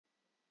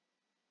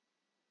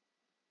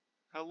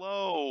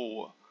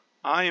Hello,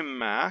 I'm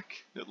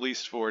Mac, at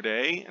least for a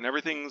day, and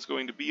everything's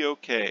going to be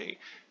okay.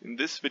 In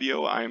this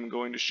video, I'm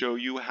going to show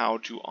you how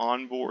to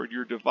onboard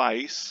your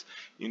device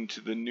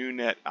into the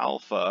NuNet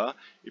Alpha.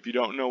 If you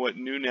don't know what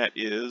NuNet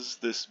is,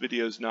 this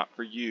video is not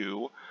for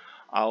you.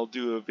 I'll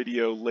do a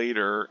video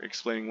later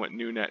explaining what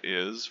NuNet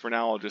is. For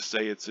now, I'll just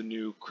say it's a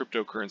new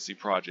cryptocurrency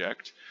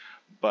project.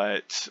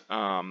 But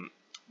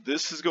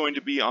this is going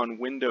to be on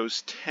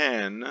Windows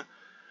 10.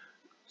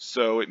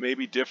 So it may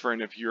be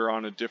different if you're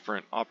on a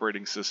different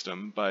operating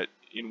system, but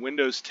in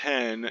Windows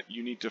 10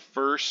 you need to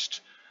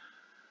first,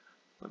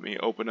 let me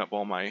open up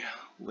all my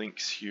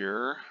links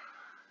here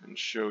and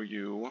show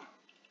you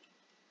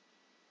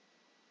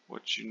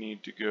what you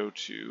need to go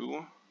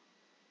to.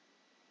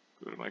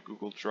 Go to my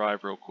Google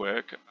Drive real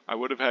quick. I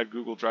would have had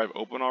Google Drive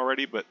open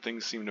already, but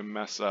things seem to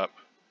mess up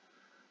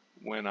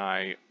when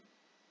I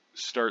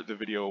start the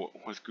video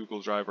with Google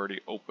Drive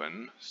already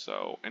open.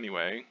 So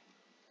anyway.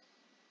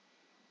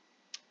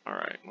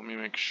 Alright, let me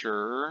make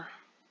sure.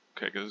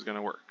 Okay, because it's going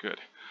to work. Good.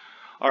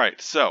 Alright,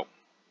 so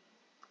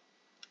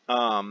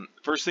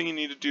first thing you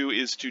need to do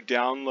is to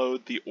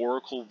download the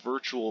Oracle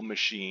Virtual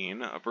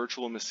Machine. A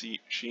virtual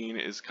machine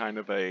is kind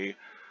of a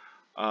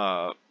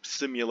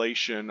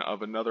simulation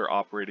of another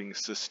operating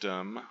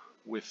system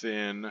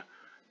within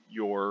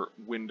your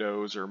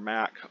Windows or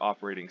Mac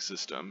operating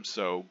system.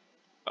 So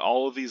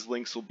all of these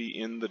links will be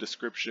in the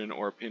description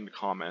or pinned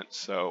comment.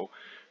 So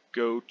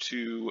go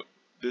to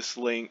this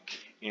link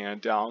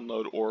and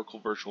download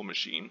Oracle Virtual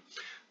Machine.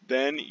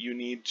 Then you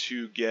need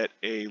to get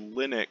a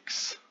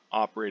Linux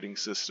operating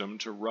system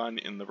to run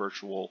in the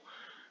virtual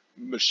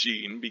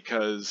machine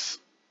because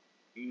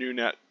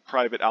NuNet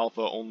Private Alpha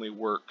only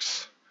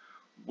works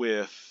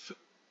with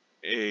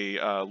a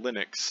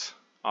Linux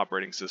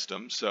operating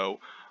system. So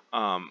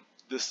I'll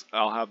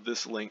have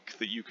this link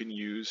that you can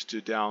use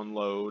to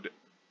download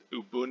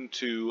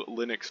Ubuntu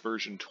Linux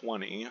version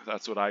 20.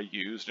 That's what I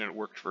used and it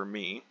worked for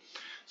me.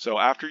 So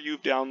after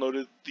you've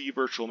downloaded the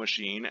virtual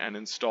machine and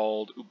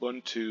installed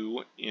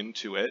Ubuntu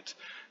into it,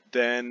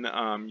 then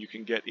you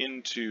can get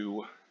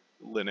into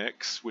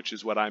Linux, which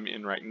is what I'm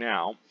in right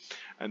now,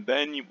 and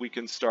then we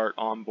can start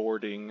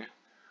onboarding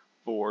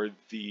for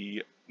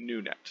the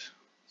NuNet.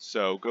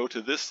 So go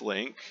to this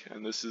link,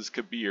 and this is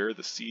Kabir,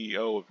 the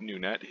CEO of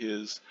NuNet,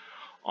 his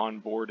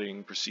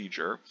onboarding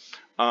procedure.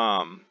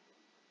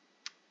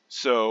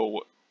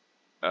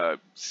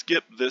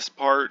 Skip this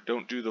part,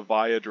 don't do the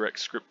via direct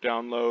script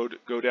download,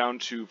 go down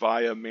to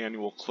via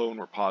manual clone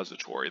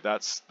repository.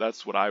 That's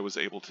what I was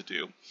able to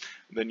do.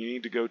 Then you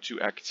need to go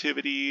to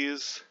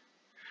activities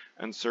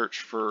and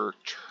search for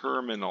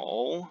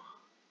terminal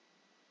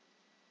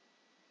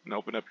and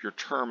open up your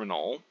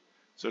terminal.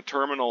 So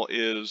terminal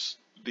is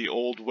the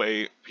old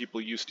way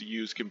people used to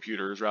use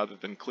computers. Rather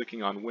than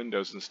clicking on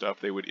Windows and stuff,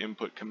 they would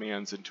input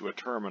commands into a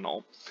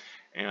terminal.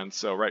 And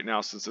so right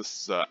now, since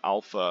this is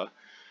alpha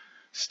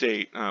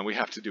state, we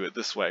have to do it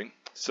this way.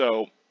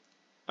 So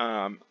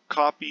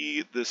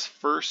copy this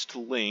first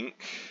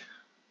link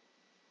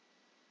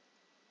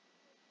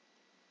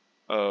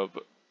of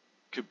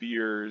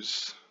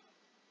Kabir's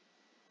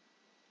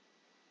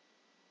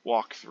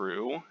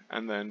walkthrough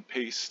and then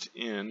paste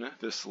in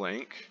this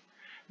link.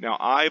 Now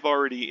I've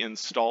already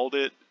installed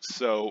it,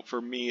 so for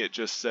me it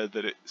just says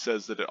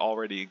that it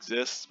already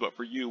exists, but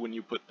for you, when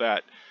you put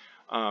that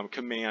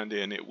command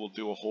in, it will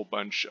do a whole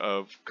bunch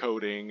of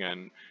coding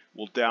and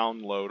will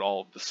download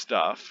all of the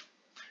stuff.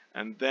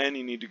 And then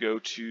you need to go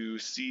to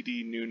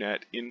cd NuNet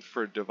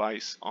infra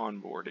device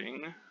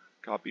onboarding,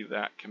 copy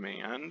that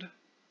command.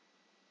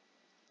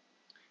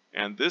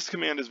 And this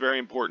command is very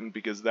important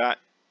because that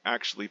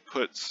actually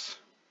puts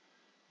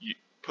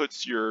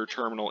your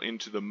terminal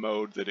into the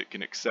mode that it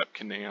can accept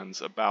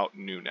commands about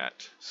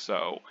NuNet.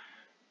 So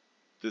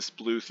this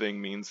blue thing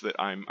means that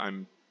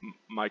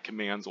my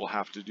commands will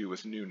have to do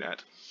with NuNet.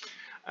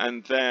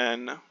 And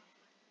then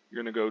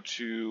you're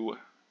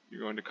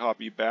going to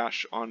copy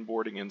bash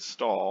onboarding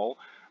install.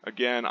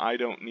 Again, I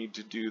don't need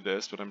to do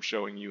this, but I'm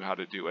showing you how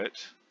to do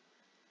it.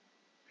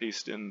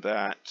 Paste in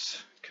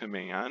that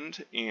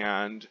command,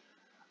 and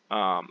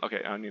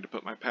okay, I need to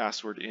put my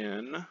password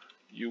in.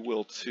 You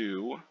will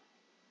too.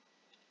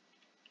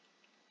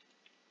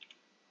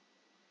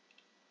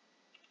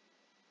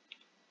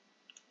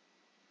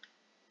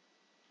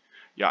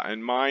 Yeah,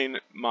 and mine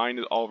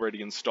is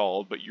already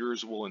installed, but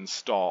yours will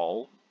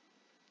install.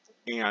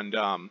 And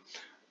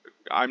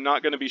I'm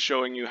not going to be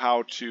showing you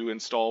how to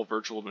install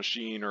virtual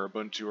machine or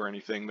Ubuntu or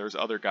anything. There's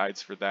other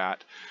guides for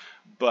that.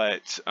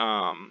 But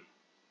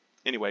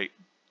anyway,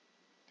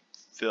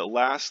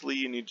 lastly,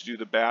 you need to do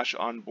the bash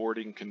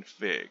onboarding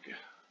config.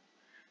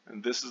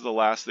 And this is the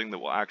last thing that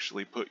will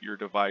actually put your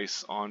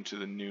device onto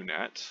the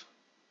NuNet.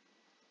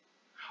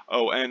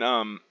 Oh,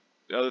 and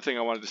the other thing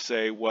I wanted to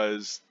say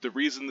was the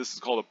reason this is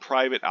called a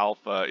private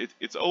alpha,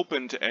 it's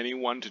open to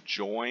anyone to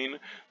join.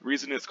 The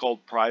reason it's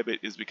called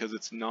private is because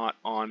it's not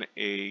on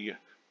a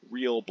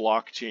real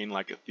blockchain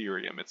like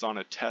Ethereum. It's on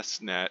a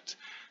test net,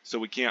 so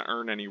we can't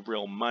earn any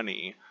real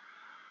money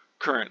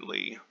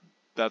currently.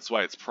 that's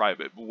why it's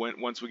private. But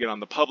once we get on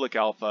the public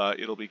alpha,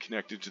 it'll be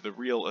connected to the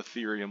real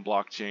Ethereum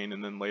blockchain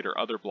and then later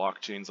other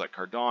blockchains like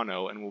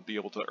Cardano, and we'll be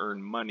able to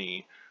earn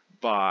money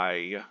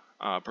by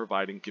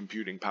providing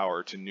computing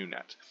power to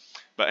NuNet.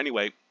 But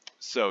anyway,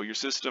 so your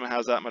system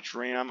has that much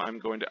RAM. I'm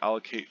going to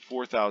allocate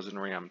 4,000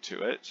 RAM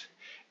to it.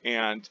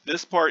 And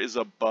this part is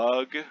a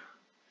bug.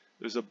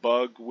 There's a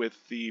bug with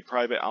the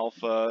private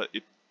alpha.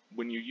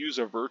 When you use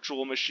a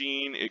virtual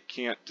machine, it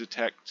can't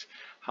detect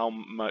how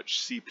much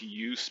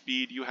CPU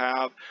speed you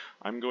have.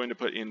 I'm going to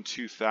put in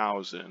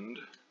 2,000.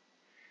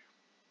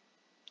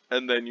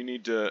 And then you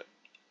need to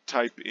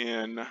type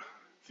in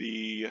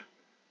the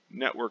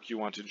network you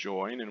want to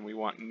join, and we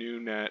want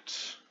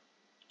NuNet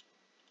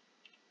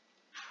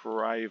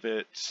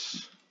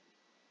private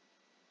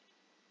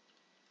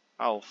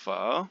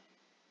alpha.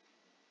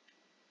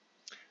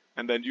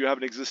 And then you have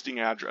an existing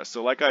address.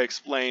 So like I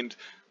explained,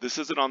 this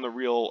isn't on the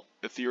real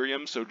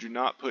Ethereum, so do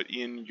not put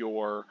in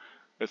your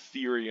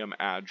Ethereum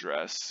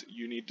address.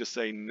 You need to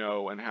say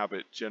no and have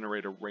it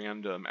generate a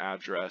random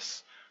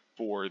address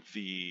for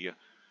the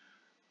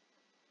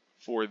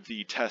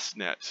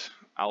testnet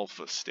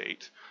alpha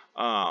state.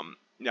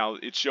 Now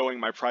it's showing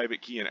my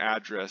private key and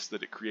address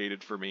that it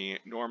created for me.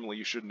 Normally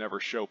you should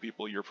never show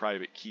people your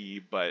private key,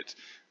 but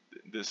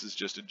this is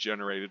just a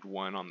generated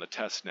one on the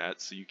testnet,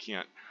 so you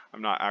can't,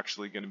 I'm not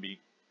actually going to be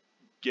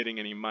getting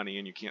any money,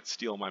 and you can't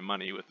steal my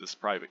money with this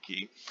private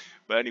key.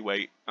 But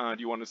anyway, do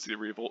you want to see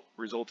the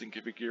resulting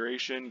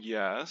configuration?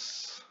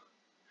 Yes.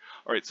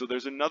 Alright, so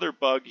there's another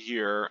bug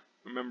here.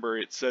 Remember,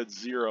 it said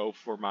 0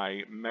 for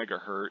my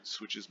megahertz,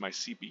 which is my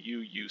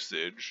CPU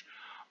usage.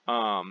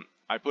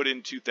 I put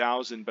in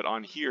 2,000, but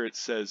on here it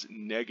says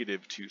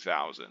negative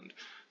 2,000.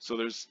 So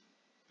there's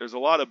a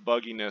lot of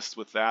bugginess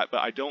with that, but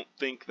I don't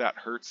think that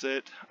hurts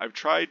it. I've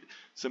tried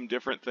some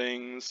different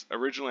things.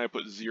 Originally I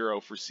put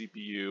 0 for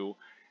CPU,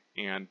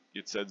 and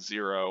it said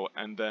 0,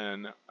 and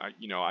then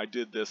I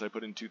did this. I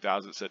put in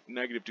 2,000, it said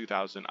negative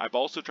 2,000. I've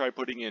also tried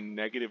putting in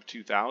negative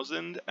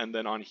 2,000, and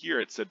then on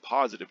here it said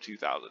positive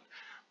 2,000.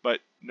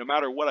 But no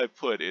matter what I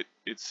put,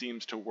 it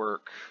seems to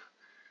work.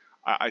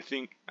 I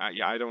think,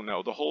 yeah, I don't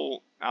know. The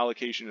whole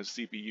allocation of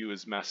CPU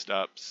is messed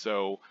up,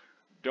 so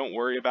don't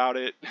worry about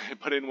it.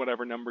 Put in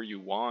whatever number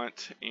you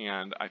want,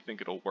 and I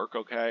think it'll work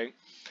okay.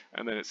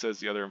 And then it says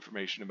the other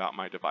information about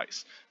my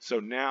device. So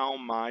now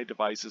my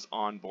device is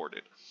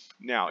onboarded.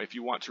 Now, if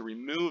you want to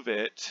remove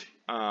it,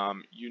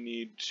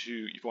 if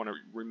you want to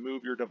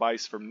remove your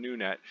device from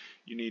NuNet,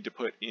 you need to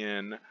put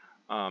in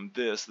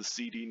the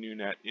CD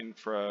NuNet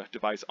infra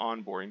device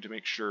onboarding to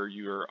make sure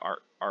you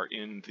are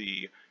in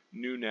the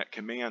NuNet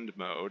command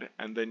mode,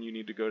 and then you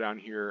need to go down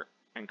here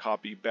and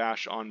copy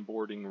bash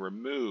onboarding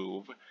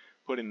remove,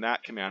 put in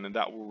that command, and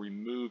that will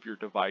remove your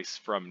device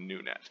from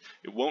NuNet.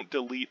 It won't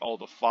delete all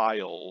the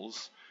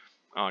files.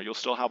 You'll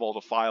still have all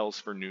the files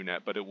for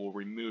NuNet, but it will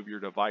remove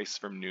your device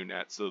from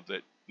NuNet so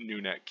that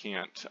NuNet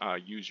can't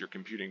use your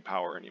computing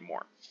power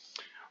anymore.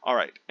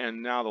 Alright,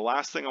 and now the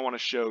last thing I want to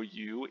show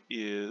you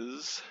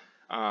is,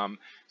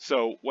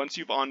 so once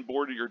you've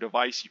onboarded your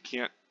device, you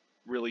can't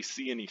really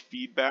see any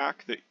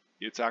feedback that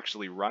it's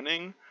actually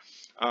running.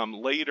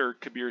 Later,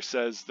 Kabir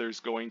says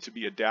there's going to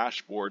be a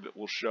dashboard that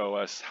will show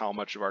us how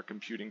much of our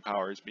computing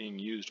power is being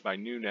used by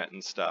NuNet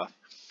and stuff.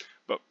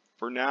 But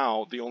for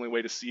now, the only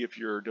way to see if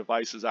your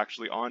device is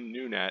actually on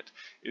NuNet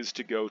is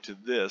to go to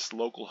this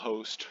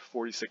localhost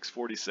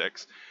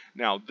 4646.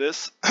 Now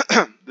this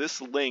this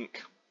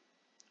link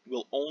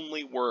will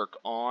only work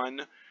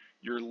on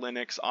your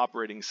Linux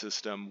operating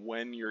system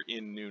when you're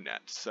in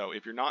NuNet. So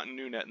if you're not in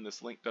NuNet and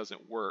this link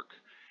doesn't work,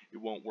 it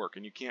won't work,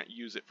 and you can't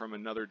use it from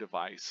another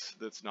device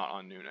that's not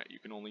on NuNet. You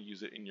can only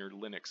use it in your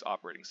Linux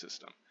operating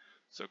system.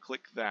 So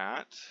click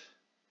that,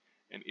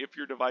 and if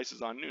your device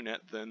is on NuNet,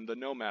 then the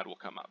Nomad will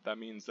come up. That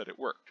means that it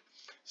worked.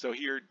 So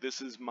here,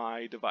 this is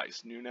my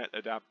device, NuNet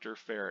adapter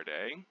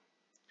Faraday,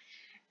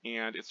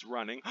 and it's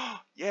running.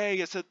 Yay,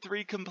 it said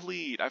 3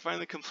 complete. I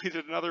finally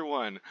completed another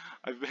one.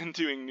 I've been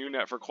doing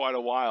NuNet for quite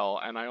a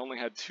while, and I only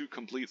had 2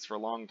 completes for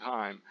a long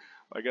time.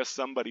 I guess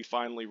somebody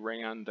finally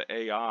ran the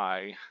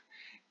AI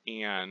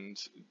and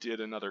did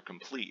another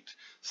complete.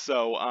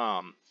 So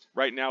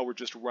right now we're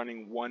just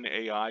running one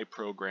AI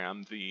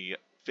program, the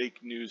fake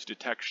news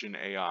detection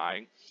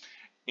AI,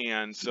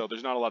 and so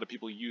there's not a lot of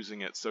people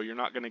using it, so you're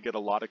not going to get a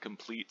lot of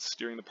completes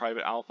during the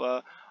private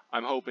alpha.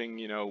 I'm hoping,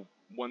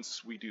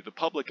 once we do the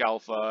public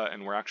alpha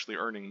and we're actually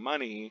earning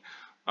money,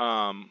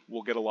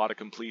 we'll get a lot of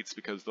completes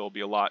because there'll be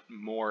a lot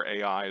more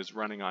AIs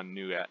running on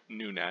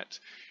NuNet,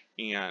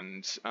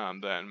 and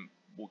then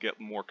we'll get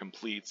more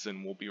completes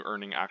and we'll be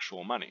earning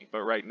actual money.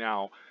 But right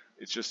now,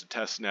 it's just a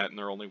test net and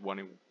they're only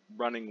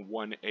running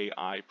one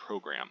AI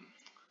program.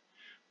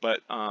 But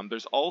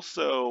there's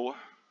also,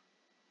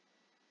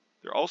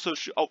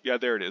 oh yeah,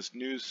 there it is.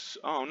 News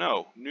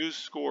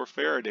score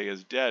Faraday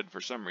is dead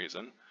for some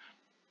reason.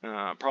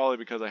 Probably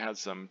because I had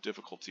some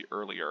difficulty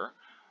earlier.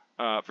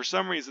 For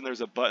some reason,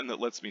 there's a button that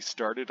lets me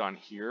start it on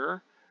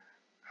here.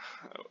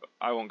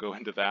 I won't go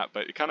into that,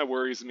 but it kind of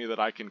worries me that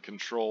I can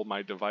control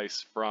my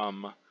device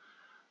from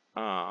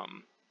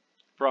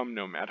from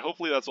Nomad.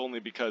 Hopefully that's only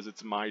because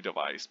it's my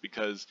device,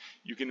 because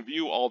you can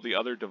view all the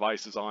other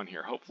devices on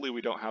here. Hopefully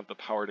we don't have the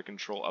power to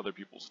control other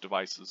people's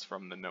devices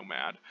from the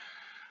Nomad.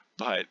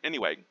 But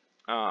anyway,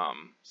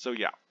 so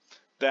yeah,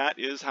 that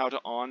is how to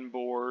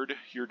onboard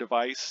your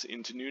device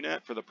into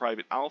NuNet for the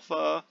private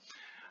alpha,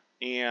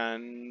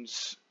 and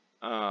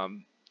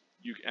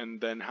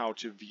and then how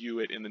to view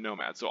it in the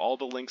Nomad. So all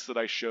the links that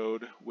I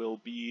showed will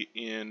be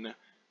in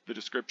the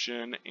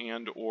description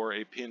and or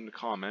a pinned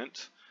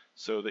comment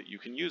so that you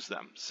can use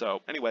them.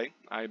 So anyway,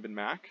 I've been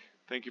Mac.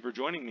 Thank you for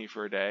joining me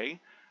for a day.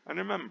 And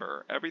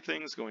remember,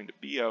 everything's going to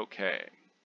be okay.